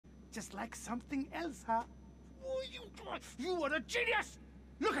just like something else, huh? Oh, you are a genius!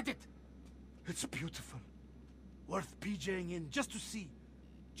 Look at it! It's beautiful. Worth PJing in just to see.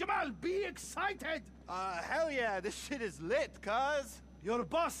 Jamal, be excited! Hell yeah, this shit is lit, cuz. Your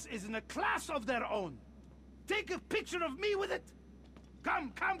boss is in a class of their own. Take a picture of me with it.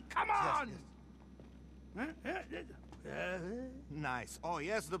 Come on! Yes. Nice. Oh,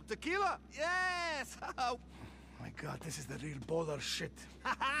 yes, the tequila. Yes! Oh, My God, this is the real baller shit.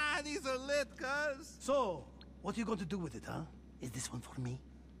 haha, these are lit, cuz. So, what are you going to do with it, huh? Is this one for me?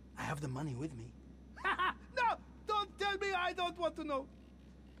 I have the money with me. No! Don't tell me, I don't want to know.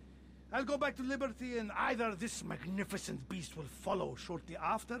 I'll go back to Liberty and either this magnificent beast will follow shortly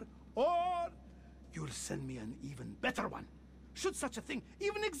after, or you'll send me an even better one. Should such a thing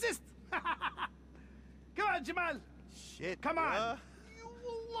even exist? Come on, Jamal. Shit, Come on. You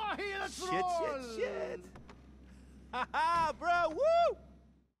wallahi, let's roll. Shit. Haha, bro, woo!